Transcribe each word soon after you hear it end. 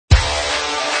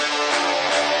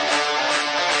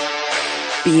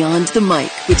Beyond the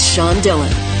Mic with Sean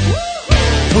Dillon.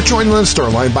 We're joined on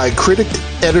Starline by a critic,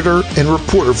 editor, and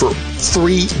reporter for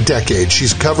 3 decades.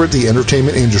 She's covered the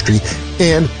entertainment industry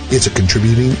and is a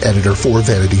contributing editor for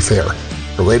Vanity Fair.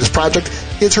 Her latest project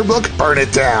is her book, Burn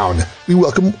It Down. We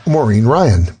welcome Maureen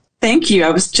Ryan. Thank you.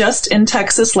 I was just in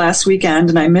Texas last weekend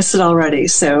and I missed it already.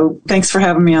 So thanks for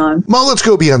having me on. Well, let's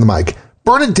go beyond the mic.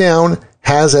 Burn It Down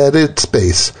has at its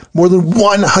base more than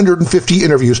 150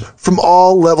 interviews from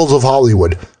all levels of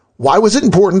Hollywood. Why was it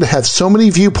important to have so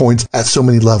many viewpoints at so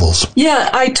many levels?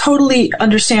 Yeah, I totally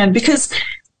understand, because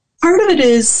part of it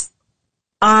is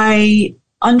I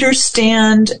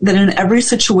understand that in every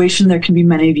situation there can be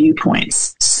many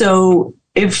viewpoints. So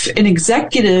if an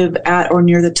executive at or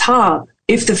near the top,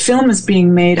 if the film is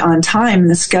being made on time and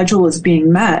the schedule is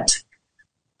being met,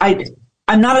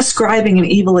 I'm not ascribing an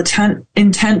evil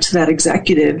intent to that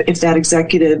executive if that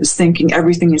executive is thinking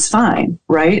everything is fine,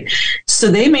 right? So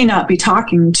they may not be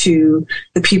talking to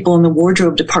the people in the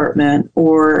wardrobe department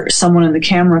or someone in the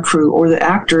camera crew or the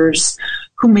actors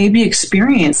who may be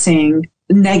experiencing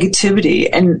negativity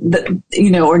and,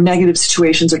 or negative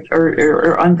situations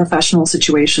or unprofessional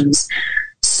situations.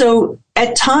 So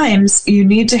at times you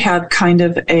need to have kind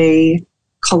of a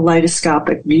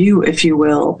kaleidoscopic view, if you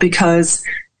will, because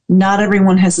not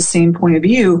everyone has the same point of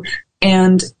view.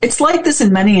 And it's like this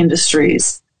in many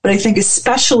industries, but I think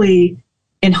especially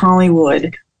in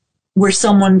Hollywood, where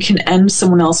someone can end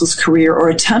someone else's career or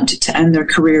attempt to end their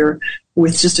career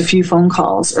with just a few phone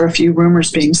calls or a few rumors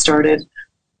being started.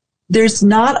 There's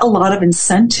not a lot of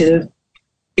incentive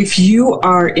if you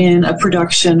are in a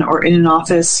production or in an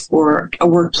office or a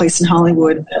workplace in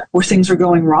Hollywood where things are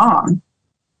going wrong.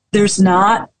 There's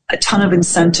not a ton of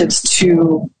incentives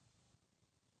to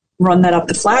run that up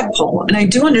the flagpole. And I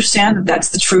do understand that that's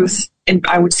the truth. And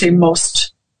I would say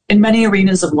in many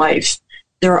arenas of life,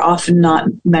 there are often not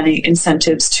many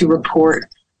incentives to report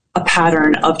a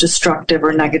pattern of destructive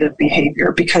or negative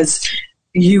behavior, because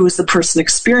you as the person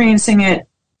experiencing it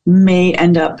may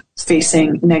end up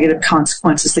facing negative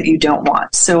consequences that you don't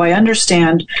want. So I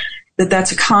understand that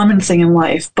that's a common thing in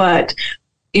life. But,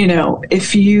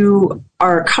 if you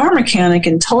are a car mechanic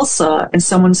in Tulsa and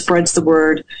someone spreads the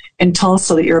word in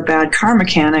Tulsa that you're a bad car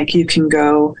mechanic, you can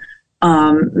go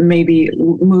maybe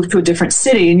move to a different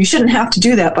city. And you shouldn't have to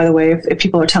do that, by the way, if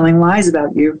people are telling lies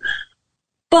about you.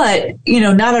 But,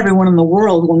 not everyone in the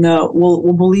world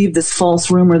will believe this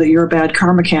false rumor that you're a bad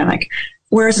car mechanic.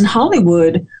 Whereas in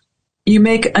Hollywood, you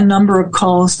make a number of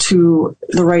calls to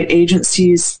the right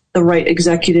agencies, the right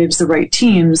executives, the right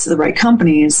teams, the right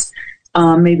companies,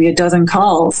 maybe a dozen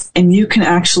calls, and you can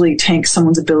actually tank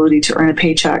someone's ability to earn a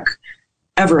paycheck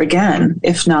ever again,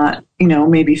 if not,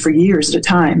 maybe for years at a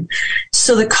time.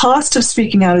 So the cost of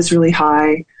speaking out is really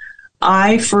high.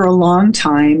 For a long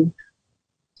time,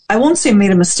 I won't say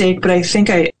made a mistake, but I think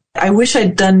I wish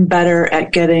I'd done better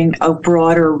at getting a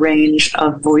broader range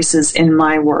of voices in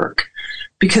my work.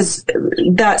 Because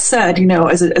that said,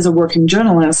 as a working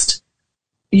journalist,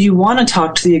 you want to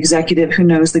talk to the executive who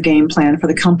knows the game plan for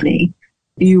the company.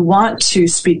 You want to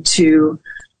speak to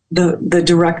the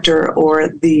director or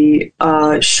the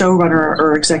showrunner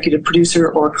or executive producer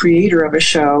or creator of a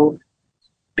show,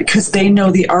 because they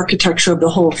know the architecture of the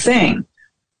whole thing.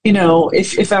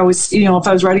 If I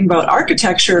was writing about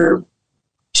architecture,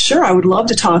 sure, I would love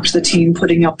to talk to the team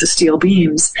putting up the steel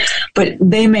beams, but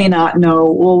they may not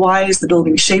know, well, why is the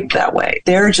building shaped that way?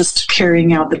 They're just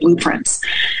carrying out the blueprints.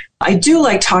 I do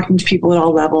like talking to people at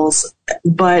all levels,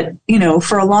 but,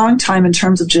 for a long time, in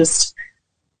terms of just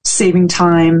saving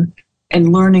time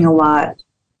and learning a lot,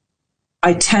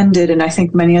 I tended, and I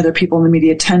think many other people in the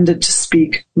media tended, to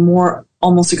speak more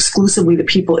almost exclusively to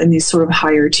people in these sort of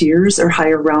higher tiers or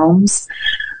higher realms.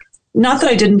 Not that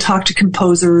I didn't talk to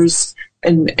composers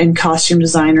and costume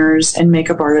designers and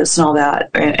makeup artists and all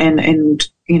that, and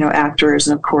actors,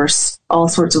 and of course all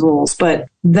sorts of roles. But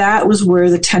that was where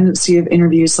the tendency of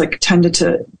interviews tended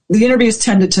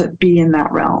to be in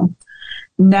that realm.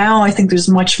 Now I think there's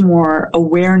much more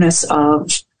awareness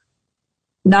of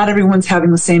not everyone's having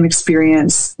the same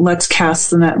experience. Let's cast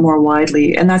the net more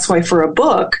widely. And that's why for a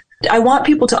book, I want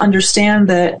people to understand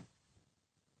that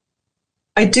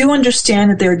I do understand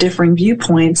that there are differing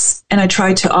viewpoints, and I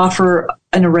try to offer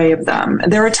an array of them.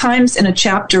 There are times in a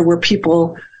chapter where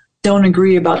people don't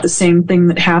agree about the same thing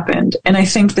that happened. And I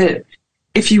think that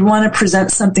if you want to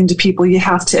present something to people, you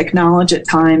have to acknowledge at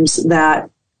times that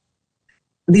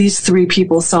these 3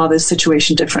 people saw this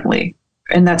situation differently.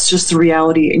 And that's just the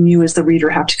reality. And you as the reader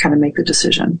have to kind of make the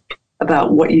decision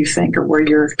about what you think or where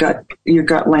your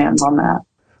gut lands on that.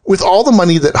 With all the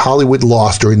money that Hollywood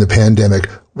lost during the pandemic,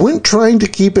 wouldn't trying to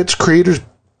keep its creators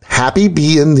happy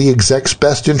be in the exec's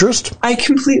best interest? I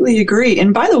completely agree.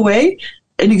 And by the way,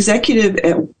 an executive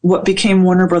at what became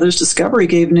Warner Brothers Discovery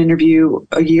gave an interview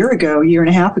a year and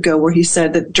a half ago, where he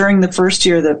said that during the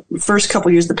first couple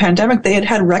of years of the pandemic, they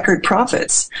had record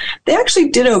profits. They actually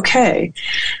did okay.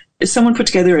 Someone put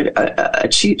together a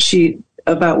cheat sheet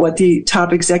about what the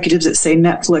top executives at, say,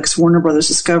 Netflix, Warner Brothers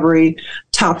Discovery,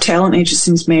 top talent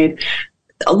agencies made.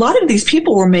 A lot of these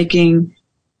people were making,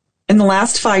 in the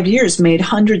last 5 years, made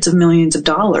hundreds of millions of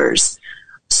dollars.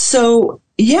 So,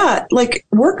 yeah, like,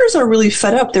 workers are really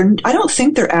fed up. I don't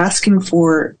think they're asking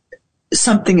for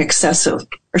something excessive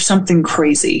or something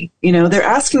crazy. They're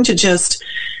asking to just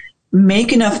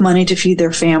make enough money to feed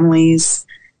their families.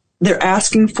 They're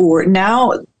asking for,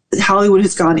 now Hollywood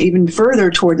has gone even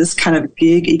further toward this kind of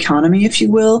gig economy, if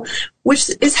you will, which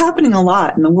is happening a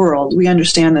lot in the world. We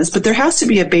understand this, but there has to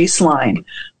be a baseline.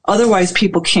 Otherwise,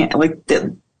 people can't,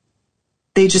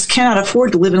 they just cannot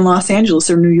afford to live in Los Angeles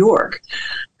or New York.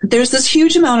 There's this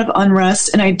huge amount of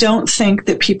unrest, and I don't think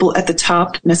that people at the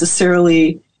top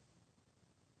necessarily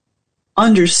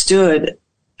understood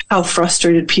how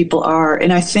frustrated people are.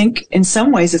 And I think in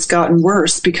some ways it's gotten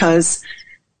worse because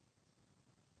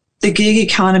the gig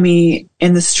economy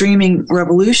and the streaming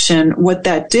revolution, what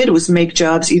that did was make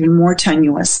jobs even more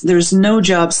tenuous. There's no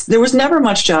jobs. There was never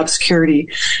much job security.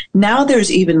 Now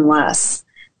there's even less.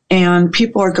 And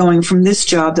people are going from this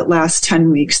job that lasts 10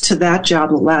 weeks to that job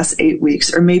that lasts 8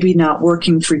 weeks, or maybe not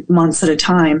working for months at a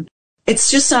time.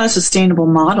 It's just not a sustainable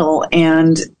model.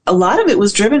 And a lot of it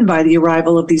was driven by the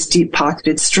arrival of these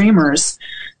deep-pocketed streamers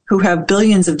who have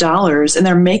billions of dollars, and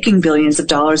they're making billions of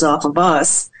dollars off of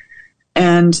us.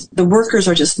 And the workers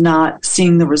are just not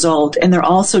seeing the result. And they're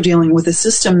also dealing with a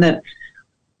system that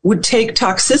would take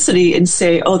toxicity and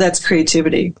say, oh, that's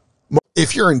creativity.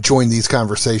 If you're enjoying these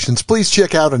conversations, please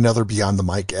check out another Beyond the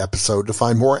Mic episode to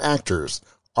find more actors,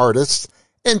 artists,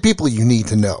 and people you need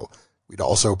to know. We'd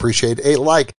also appreciate a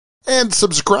like and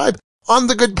subscribe on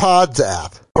the Good Pods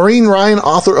app. Maureen Ryan,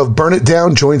 author of Burn It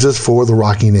Down, joins us for the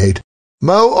Rocking 8.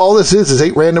 Mo, all this is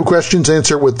 8 random questions.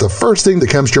 Answer with the first thing that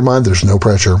comes to your mind. There's no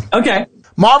pressure. Okay.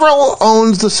 Marvel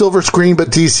owns the silver screen, but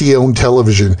DC owned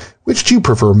television. Which do you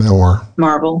prefer more?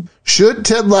 Marvel. Should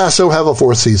Ted Lasso have a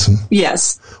 4th season?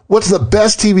 Yes. What's the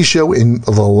best TV show in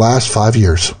the last 5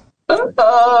 years?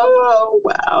 Oh,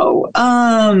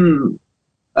 wow.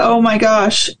 Oh, my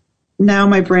gosh. Now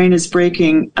my brain is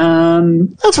breaking.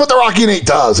 That's what the Rocking 8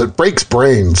 does. It breaks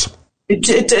brains.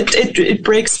 It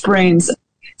breaks brains.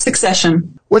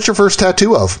 Succession. What's your first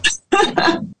tattoo of?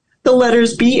 The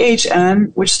letters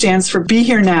BHN, which stands for Be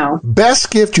Here Now.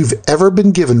 Best gift you've ever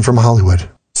been given from Hollywood?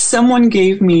 Someone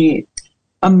gave me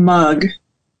a mug,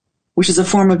 which is a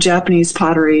form of Japanese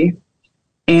pottery,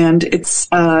 and it's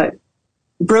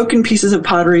broken pieces of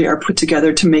pottery are put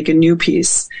together to make a new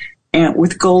piece, and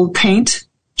with gold paint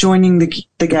joining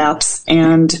the gaps,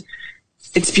 and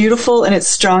it's beautiful and it's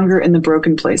stronger in the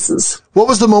broken places. What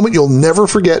was the moment you'll never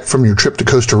forget from your trip to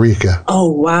Costa Rica?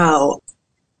 Oh, wow.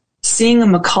 Seeing a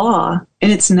macaw in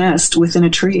its nest within a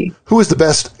tree. Who is the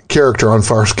best character on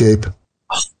Farscape?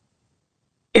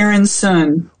 Aaron's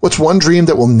son. What's one dream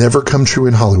that will never come true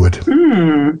in Hollywood?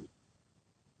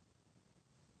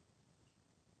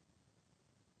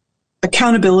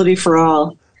 Accountability for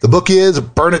all. The book is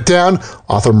Burn It Down.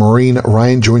 Author Maureen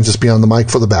Ryan joins us beyond the mic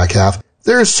for the back half.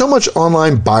 There is so much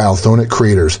online bile thrown at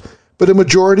creators, but a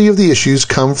majority of the issues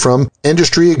come from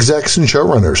industry execs and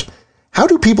showrunners. How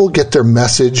do people get their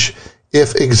message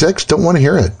if execs don't want to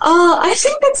hear it? I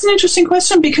think that's an interesting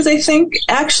question, because I think,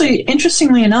 actually,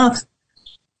 interestingly enough,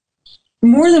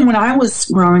 more than when I was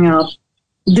growing up,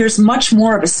 there's much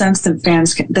more of a sense that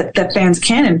fans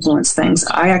can influence things.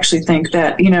 I actually think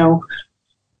that,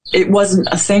 it wasn't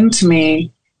a thing to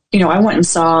me. I went and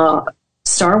saw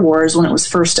Star Wars when it was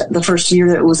the first year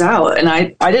that it was out, and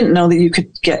I didn't know that you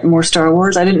could get more Star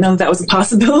Wars. I didn't know that was a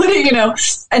possibility,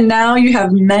 And now you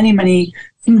have many, many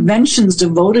conventions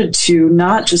devoted to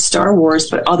not just Star Wars,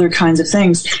 but other kinds of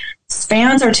things.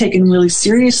 Fans are taken really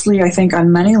seriously, I think,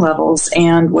 on many levels,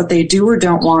 and what they do or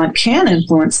don't want can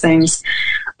influence things.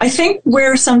 I think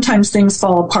where sometimes things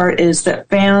fall apart is that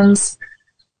fans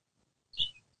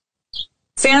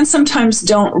sometimes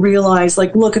don't realize,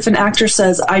 look, if an actor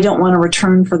says, I don't want to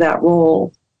return for that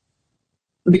role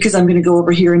because I'm going to go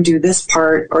over here and do this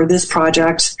part or this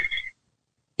project,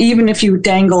 even if you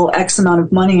dangle X amount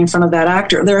of money in front of that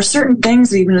actor, there are certain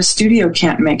things that even a studio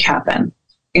can't make happen.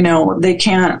 They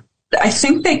can't. I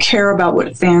think they care about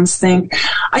what fans think.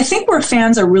 I think where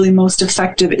fans are really most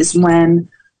effective is when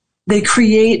they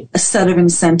create a set of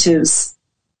incentives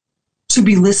to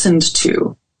be listened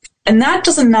to. And that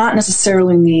does not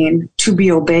necessarily mean to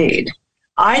be obeyed.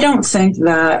 I don't think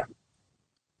that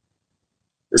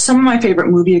some of my favorite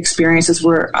movie experiences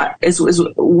were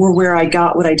where I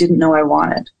got what I didn't know I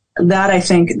wanted. That I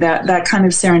think that kind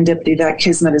of serendipity, that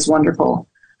kismet is wonderful.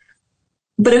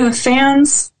 But if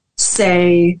fans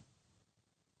say,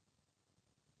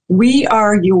 we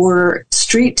are your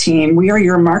street team, we are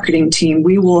your marketing team,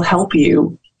 we will help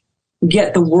you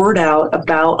get the word out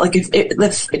about, like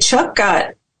if Chuck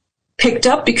got picked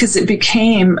up because it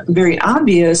became very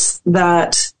obvious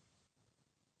that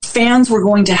fans were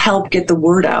going to help get the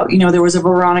word out. There was a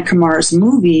Veronica Mars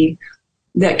movie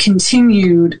that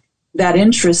continued that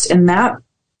interest in that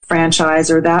franchise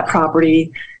or that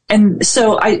property. And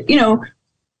so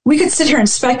we could sit here and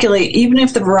speculate, even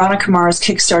if the Veronica Mars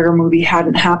Kickstarter movie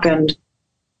hadn't happened,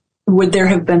 would there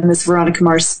have been this Veronica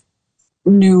Mars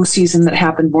new season that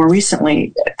happened more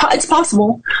recently? It's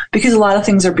possible, because a lot of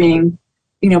things are being,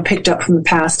 picked up from the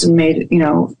past and made,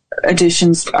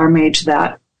 additions are made to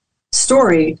that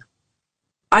story.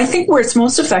 I think where it's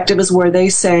most effective is where they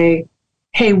say,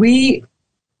 hey, we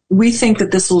think that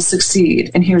this will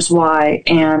succeed, and here's why.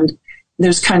 And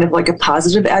there's kind of like a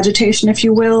positive agitation, if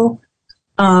you will.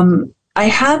 I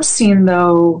have seen,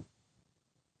 though,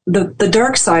 the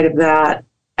dark side of that.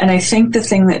 And I think the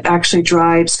thing that actually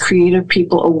drives creative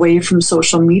people away from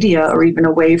social media or even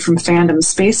away from fandom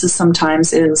spaces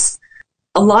sometimes is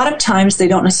a lot of times they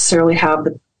don't necessarily have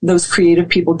those creative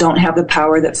people don't have the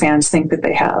power that fans think that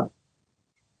they have.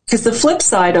 Because the flip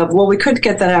side of, well, we could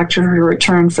get that actor to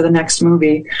return for the next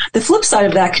movie. The flip side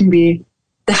of that can be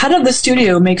the head of the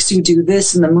studio makes you do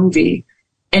this in the movie.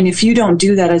 And if you don't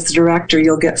do that as the director,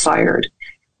 you'll get fired.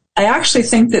 I actually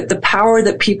think that the power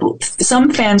that some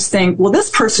fans think, well, this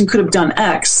person could have done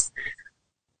X.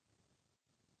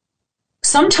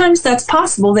 Sometimes that's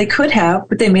possible. They could have,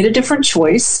 but they made a different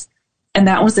choice. And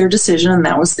that was their decision, and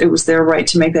it was their right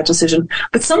to make that decision.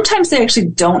 But sometimes they actually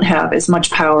don't have as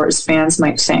much power as fans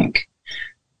might think.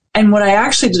 And what I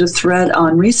actually did a thread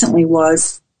on recently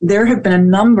was there have been a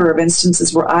number of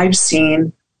instances where I've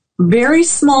seen very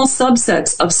small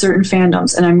subsets of certain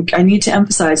fandoms, and I need to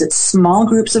emphasize it's small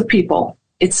groups of people.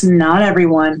 It's not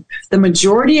everyone. The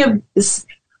majority of this,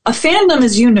 a fandom,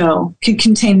 as you know, can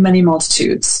contain many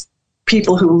multitudes.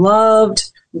 People who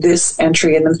loved this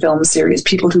entry in the film series,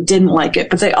 people who didn't like it,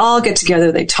 but they all get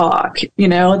together, they talk.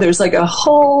 There's like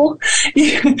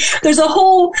there's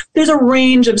a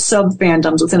range of sub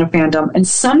fandoms within a fandom. And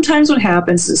sometimes what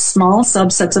happens is small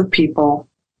subsets of people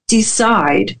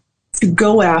decide to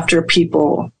go after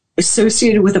people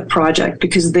associated with a project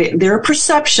because their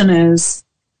perception is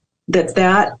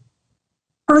that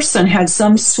person had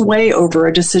some sway over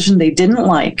a decision they didn't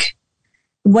like,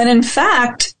 when in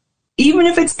fact, even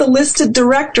if it's the listed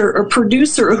director or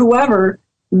producer or whoever,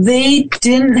 they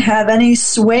didn't have any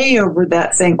sway over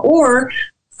that thing. Or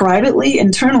privately,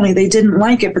 internally, they didn't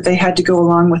like it, but they had to go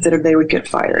along with it or they would get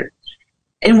fired.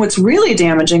 And what's really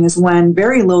damaging is when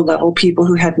very low-level people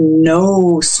who had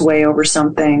no sway over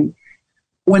something,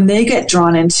 when they get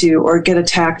drawn into or get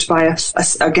attacked by, a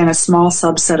small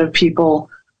subset of people,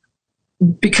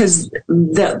 because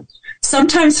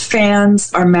sometimes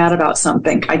fans are mad about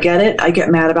something. I get it. I get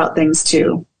mad about things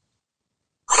too.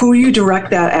 Who you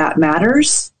direct that at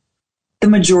matters. The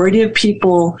majority of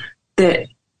people that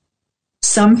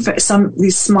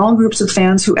these small groups of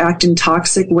fans who act in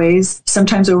toxic ways,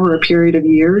 sometimes over a period of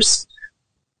years,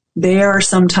 they are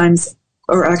sometimes,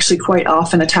 or actually quite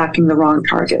often, attacking the wrong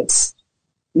targets.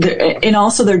 And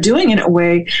also they're doing it in a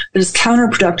way that is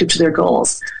counterproductive to their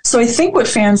goals. So I think what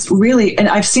fans really, and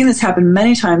I've seen this happen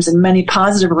many times in many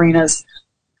positive arenas,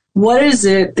 what is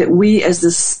it that we as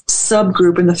this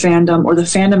subgroup in the fandom or the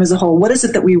fandom as a whole, what is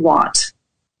it that we want?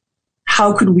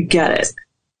 How could we get it?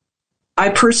 I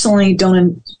personally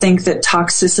don't think that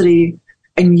toxicity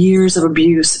and years of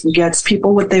abuse gets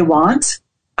people what they want.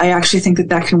 I actually think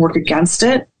that can work against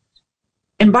it.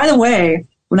 And by the way,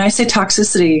 when I say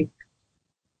toxicity,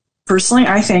 personally,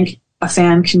 I think a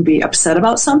fan can be upset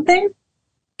about something,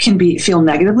 can feel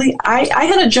negatively. I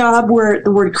had a job where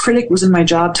the word critic was in my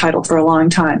job title for a long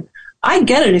time. I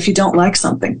get it if you don't like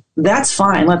something. That's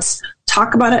fine. Let's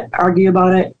talk about it, argue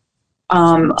about it,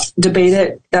 debate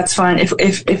it. That's fine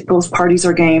if both parties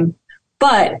are game.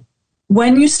 But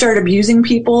when you start abusing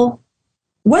people,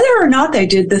 whether or not they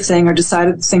did the thing or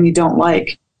decided the thing you don't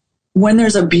like, when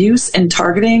there's abuse and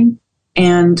targeting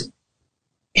and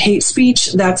hate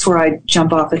speech, that's where I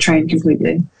jump off the train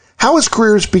completely. How has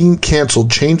careers being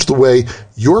canceled changed the way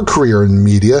your career in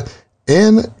media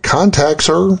and contacts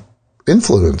are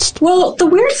influenced? Well, the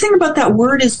weird thing about that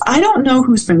word is I don't know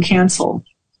who's been canceled.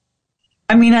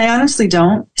 I mean, I honestly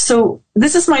don't. So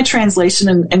this is my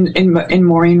translation in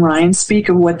Maureen Ryan speak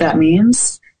of what that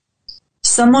means.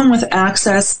 Someone with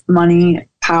access, money,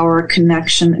 power,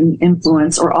 connection, and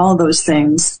influence, or all those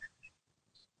things,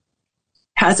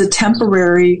 has a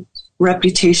temporary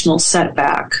reputational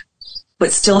setback,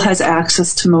 but still has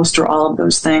access to most or all of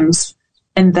those things,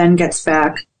 and then gets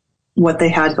back what they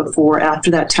had before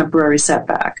after that temporary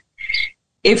setback.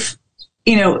 If,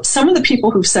 you know, some of the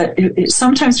people who've said,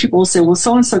 sometimes people will say, well,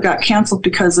 so-and-so got canceled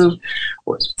because of,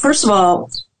 first of all,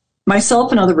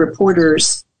 myself and other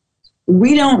reporters,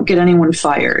 we don't get anyone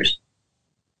fired.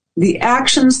 The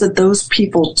actions that those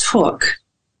people took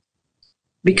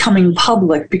becoming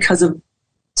public because of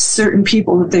certain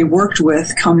people that they worked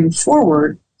with coming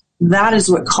forward, that is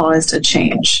what caused a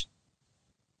change.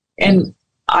 And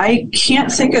I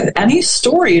can't think of any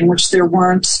story in which there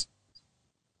weren't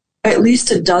at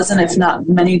least a dozen, if not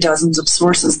many dozens of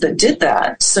sources that did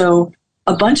that. So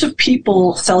a bunch of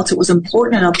people felt it was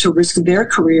important enough to risk their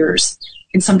careers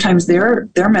and sometimes their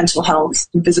mental health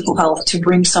and physical health to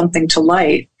bring something to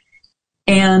light.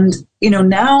 And, you know,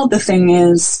 now the thing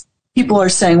is, people are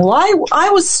saying, well, I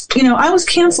was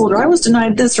canceled, or I was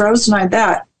denied this, or I was denied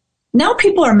that. Now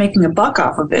people are making a buck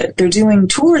off of it. They're doing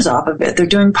tours off of it. They're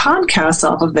doing podcasts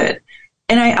off of it.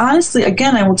 And I honestly,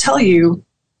 again, I will tell you,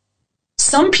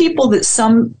 some people that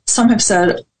some have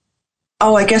said,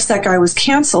 oh, I guess that guy was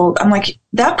canceled. I'm like,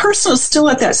 that person is still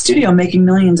at that studio making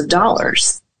millions of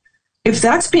dollars. If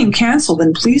that's being canceled,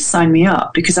 then please sign me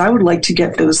up, because I would like to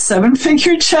get those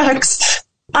 7-figure checks.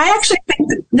 I actually think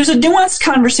that there's a nuanced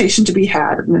conversation to be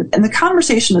had. And the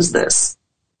conversation is this: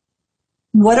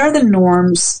 what are the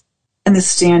norms and the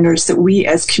standards that we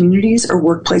as communities or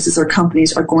workplaces or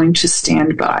companies are going to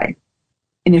stand by?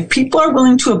 And if people are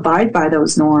willing to abide by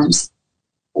those norms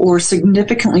or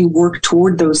significantly work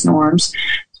toward those norms,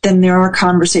 then there are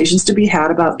conversations to be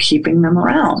had about keeping them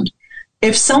around.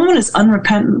 If someone is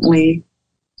unrepentantly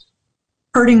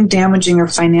hurting, damaging, or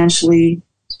financially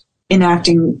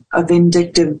enacting a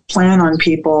vindictive plan on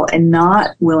people and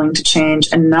not willing to change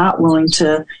and not willing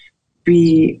to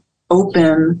be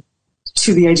open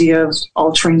to the idea of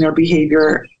altering their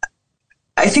behavior,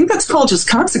 I think that's called just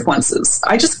consequences.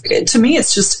 To me,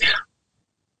 it's just,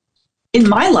 in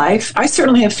my life, I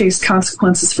certainly have faced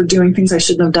consequences for doing things I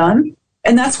shouldn't have done.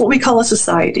 And that's what we call a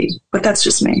society. But that's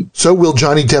just me. So will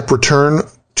Johnny Depp return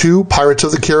to Pirates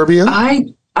of the Caribbean?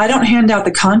 I don't hand out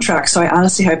the contract, so I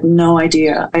honestly have no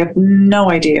idea. I have no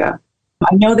idea.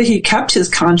 I know that he kept his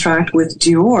contract with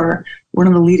Dior, one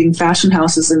of the leading fashion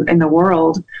houses in the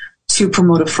world, to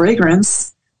promote a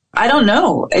fragrance. I don't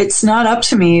know. It's not up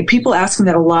to me. People ask me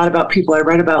that a lot about people I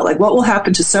write about, like, what will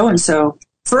happen to so-and-so?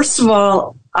 First of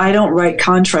all, I don't write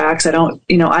contracts. I don't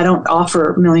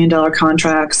offer $1 million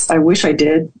contracts. I wish I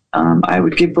did. I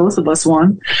would give both of us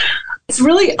one. It's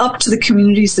really up to the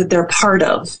communities that they're part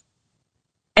of.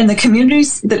 And the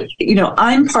communities that,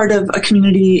 I'm part of a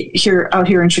community out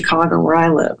here in Chicago where I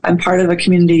live. I'm part of a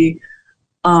community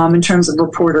in terms of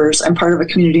reporters. I'm part of a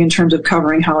community in terms of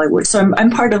covering Hollywood. So I'm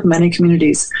part of many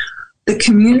communities. The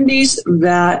communities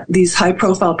that these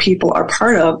high-profile people are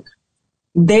part of,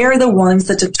 they're the ones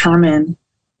that determine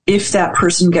if that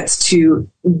person gets to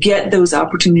get those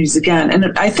opportunities again.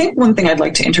 And I think one thing I'd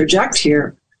like to interject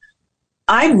here,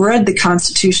 I've read the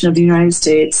Constitution of the United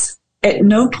States. At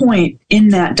no point in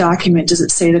that document does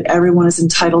it say that everyone is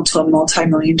entitled to a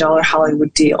multi-million-dollar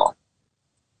Hollywood deal.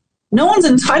 No one's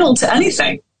entitled to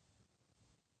anything.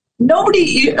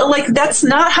 Nobody, that's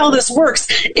not how this works.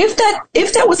 If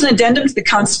that was an addendum to the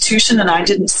Constitution and I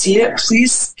didn't see it,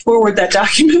 please forward that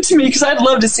document to me, because I'd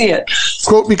love to see it.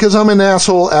 Quote, because I'm an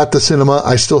asshole at the cinema,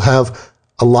 I still have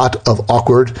a lot of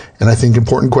awkward and I think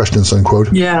important questions,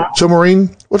 unquote. Yeah. So,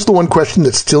 Maureen, what's the one question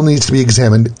that still needs to be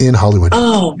examined in Hollywood?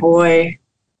 Oh, boy.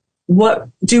 What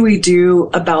do we do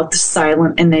about the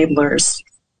silent enablers?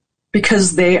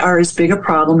 Because they are as big a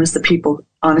problem as the people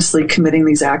honestly committing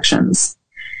these actions.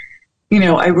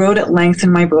 I wrote at length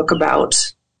in my book about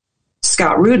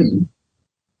Scott Rudin.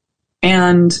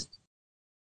 And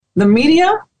the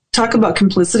media, talk about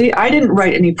complicity. I didn't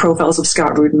write any profiles of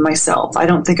Scott Rudin myself. I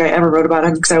don't think I ever wrote about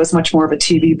him because I was much more of a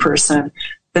TV person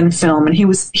than film. And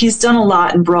he's done a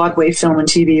lot in Broadway film and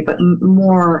TV, but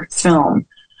more film.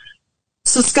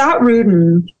 So Scott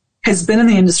Rudin has been in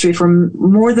the industry for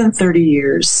more than 30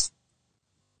 years.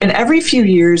 And every few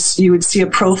years, you would see a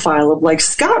profile of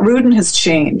Scott Rudin has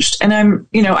changed. And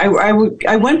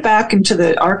I went back into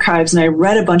the archives and I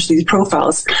read a bunch of these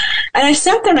profiles. And I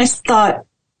sat there and I thought,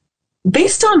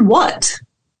 based on what?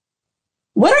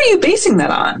 What are you basing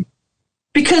that on?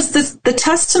 Because the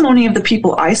testimony of the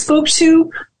people I spoke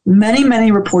to many,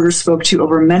 many reporters spoke to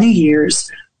over many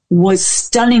years was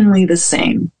stunningly the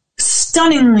same,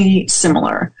 stunningly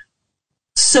similar.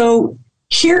 So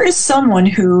here is someone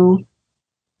who,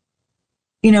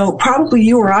 probably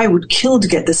you or I would kill to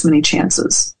get this many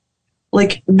chances.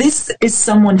 Like, this is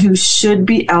someone who should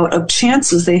be out of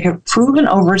chances. They have proven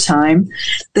over time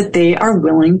that they are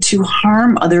willing to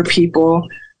harm other people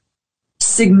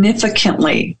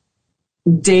significantly,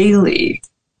 daily.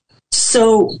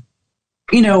 So,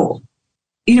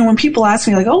 when people ask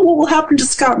me, like, oh, what will happen to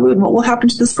Scott Rudin? What will happen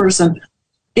to this person?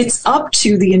 It's up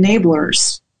to the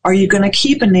enablers. Are you going to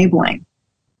keep enabling?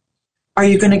 Are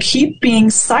you going to keep being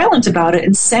silent about it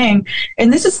and saying,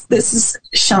 and this is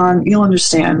Sean, you'll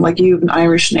understand, like, you have an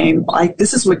Irish name. Like,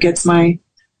 this is what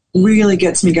really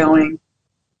gets me going.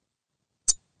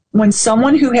 When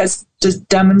someone who has just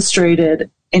demonstrated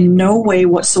in no way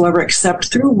whatsoever, except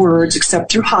through words,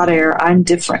 except through hot air, I'm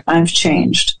different, I've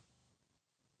changed.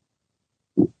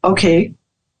 Okay,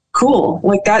 cool.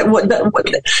 Like that,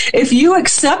 if you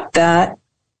accept that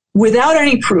without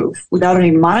any proof, without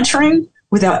any monitoring,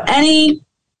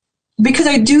 because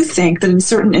I do think that in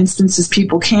certain instances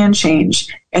people can change.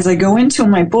 As I go into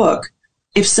in my book,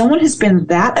 if someone has been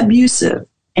that abusive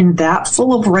and that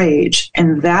full of rage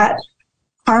and that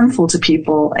harmful to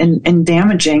people and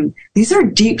damaging, these are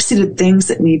deep-seated things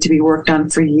that need to be worked on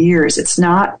for years. It's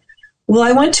not, well,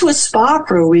 I went to a spa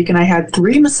for a week and I had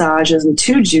 3 massages and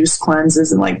 2 juice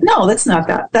cleanses, and like, no, that's not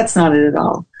that. That's not it at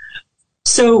all.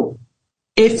 So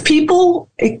if people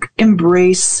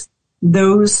embrace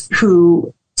those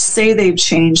who say they've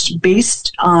changed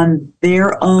based on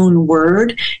their own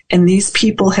word, and these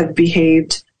people have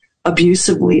behaved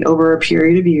abusively over a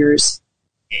period of years,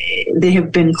 they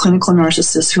have been clinical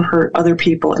narcissists who hurt other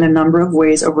people in a number of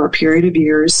ways over a period of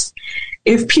years.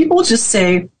 If people just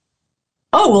say,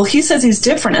 oh, well, he says he's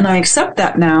different and I accept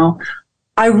that now,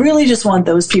 I really just want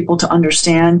those people to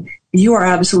understand you are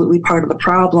absolutely part of the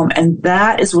problem. And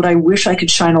that is what I wish I could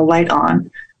shine a light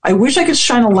on. I wish I could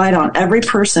shine a light on every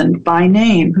person by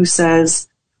name who says,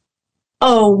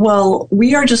 oh, well,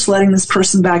 we are just letting this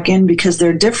person back in because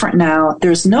they're different now.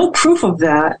 There's no proof of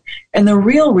that. And the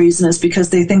real reason is because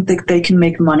they think that they can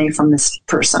make money from this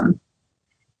person.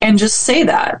 And just say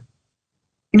that.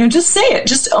 Just say it.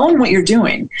 Just own what you're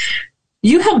doing.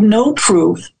 You have no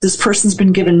proof. This person's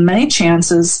been given many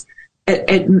chances. At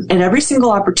every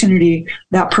single opportunity,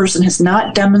 that person has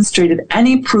not demonstrated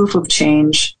any proof of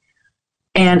change.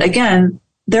 And again,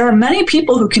 there are many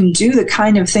people who can do the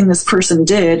kind of thing this person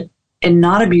did and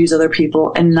not abuse other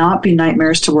people and not be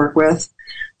nightmares to work with.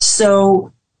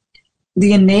 So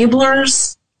the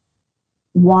enablers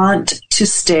want to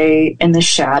stay in the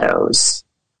shadows.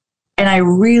 And I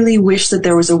really wish that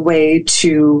there was a way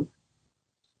to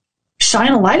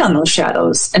shine a light on those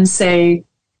shadows and say,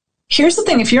 here's the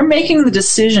thing, if you're making the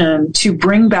decision to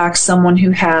bring back someone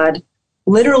who had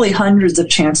literally hundreds of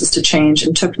chances to change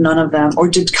and took none of them, or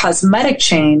did cosmetic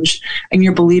change, and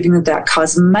you're believing that that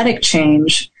cosmetic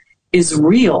change is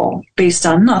real based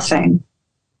on nothing,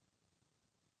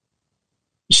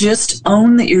 just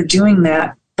own that you're doing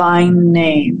that by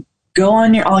name. Go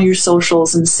on all your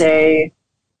socials and say,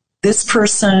 this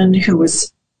person who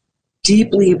was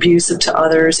deeply abusive to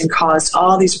others and caused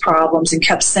all these problems and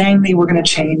kept saying they were going to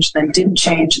change, then didn't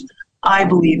change, I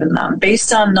believe in them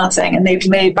based on nothing. And they've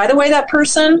made, by the way, that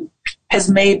person has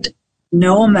made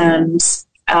no amends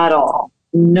at all.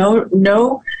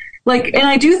 No, and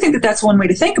I do think that that's one way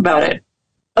to think about it.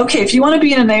 Okay, if you want to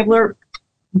be an enabler,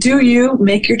 do you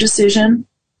make your decision?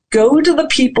 Go to the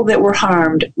people that were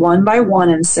harmed one by one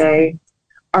and say,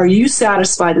 are you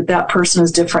satisfied that that person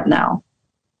is different now?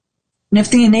 And if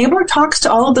the enabler talks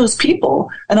to all of those people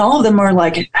and all of them are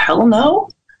like, hell no,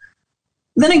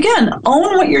 then again,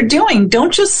 own what you're doing.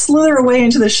 Don't just slither away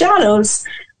into the shadows.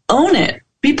 Own it.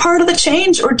 Be part of the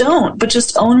change or don't, but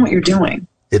just own what you're doing.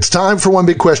 It's time for One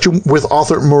Big Question with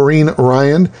author Maureen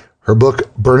Ryan. Her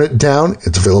book, Burn It Down,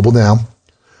 it's available now.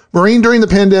 Maureen, during the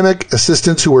pandemic,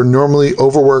 assistants who are normally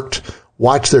overworked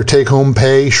watch their take-home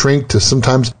pay shrink to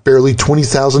sometimes barely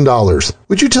 $20,000.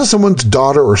 Would you tell someone's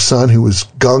daughter or son who is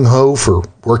gung-ho for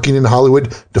working in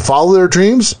Hollywood to follow their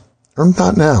dreams, or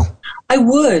not now? I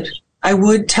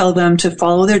would tell them to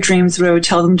follow their dreams, but I would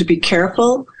tell them to be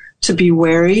careful, to be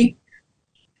wary,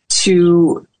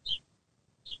 to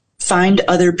find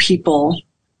other people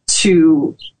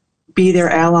to be their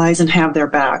allies and have their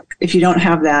back. If you don't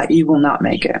have that, you will not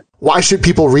make it. Why should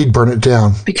people read Burn It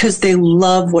Down? Because they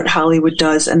love what Hollywood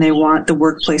does and they want the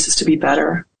workplaces to be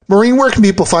better. Maureen, where can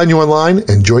people find you online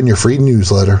and join your free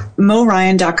newsletter?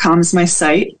 MoRyan.com is my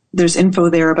site. There's info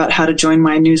there about how to join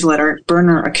my newsletter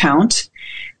burner account.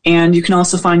 And you can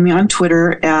also find me on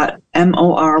Twitter at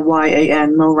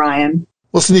Moryan, Mo Ryan.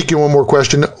 We'll sneak in one more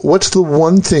question. What's the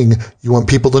one thing you want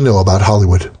people to know about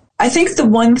Hollywood? I think the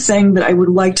one thing that I would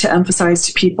like to emphasize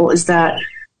to people is that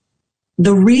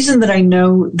the reason that I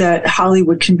know that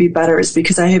Hollywood can be better is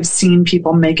because I have seen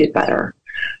people make it better.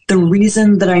 The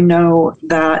reason that I know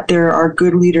that there are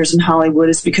good leaders in Hollywood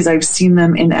is because I've seen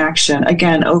them in action,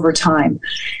 again, over time.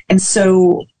 And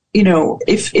so, you know,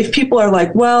 if people are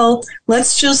like, well,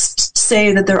 let's just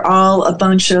say that they're all a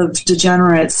bunch of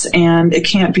degenerates and it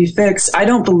can't be fixed, I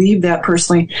don't believe that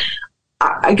personally.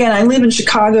 Again, I live in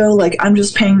Chicago, like I'm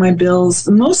just paying my bills.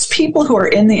 Most people who are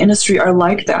in the industry are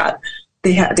like that.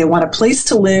 They want a place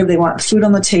to live. They want food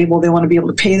on the table. They want to be able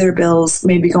to pay their bills,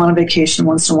 maybe go on a vacation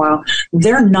once in a while.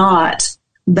 They're not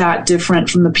that different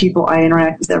from the people I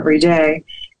interact with every day.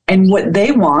 And what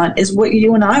they want is what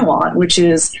you and I want, which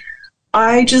is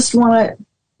I just want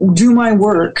to do my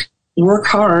work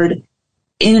hard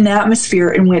in an atmosphere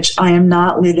in which I am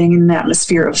not living in an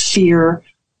atmosphere of fear,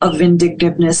 of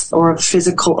vindictiveness, or of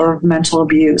physical or of mental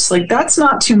abuse. Like, that's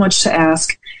not too much to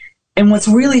ask. And what's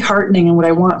really heartening and what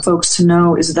I want folks to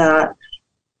know is that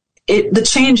the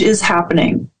change is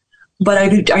happening. But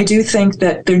I do think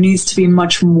that there needs to be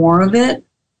much more of it.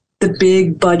 The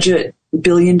big budget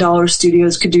billion-dollar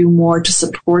studios could do more to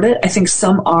support it. I think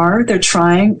some are. They're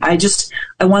trying. I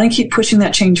want to keep pushing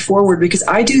that change forward because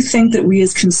I do think that we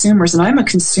as consumers, and I'm a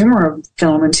consumer of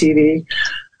film and TV,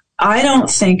 I don't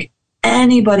think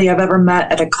anybody I've ever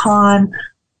met at a con,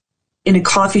 in a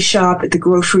coffee shop, at the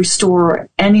grocery store,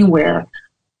 anywhere,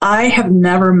 I have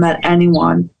never met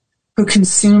anyone who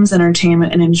consumes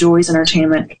entertainment and enjoys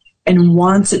entertainment and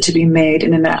wants it to be made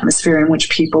in an atmosphere in which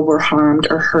people were harmed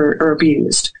or hurt or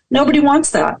abused. Nobody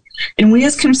wants that. And we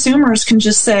as consumers can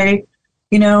just say,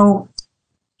 you know,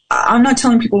 I'm not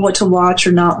telling people what to watch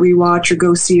or not rewatch or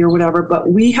go see or whatever,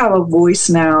 but we have a voice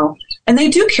now, and they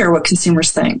do care what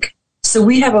consumers think. So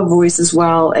we have a voice as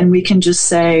well, and we can just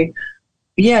say,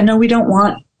 yeah, no, we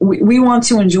want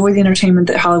to enjoy the entertainment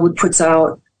that Hollywood puts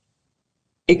out.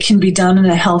 It can be done in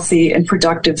a healthy and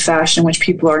productive fashion in which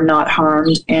people are not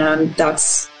harmed, and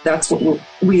that's what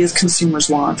we as consumers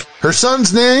want. Her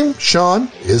son's name,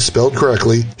 Sean, is spelled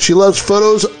correctly. She loves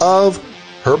photos of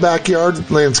her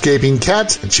backyard landscaping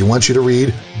cats, and she wants you to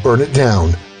read Burn It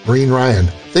Down. Maureen Ryan,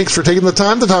 thanks for taking the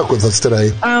time to talk with us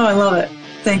today. Oh, I love it.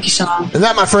 Thank you, Sean. And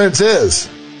that, my friends, is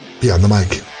Beyond the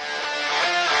Mic.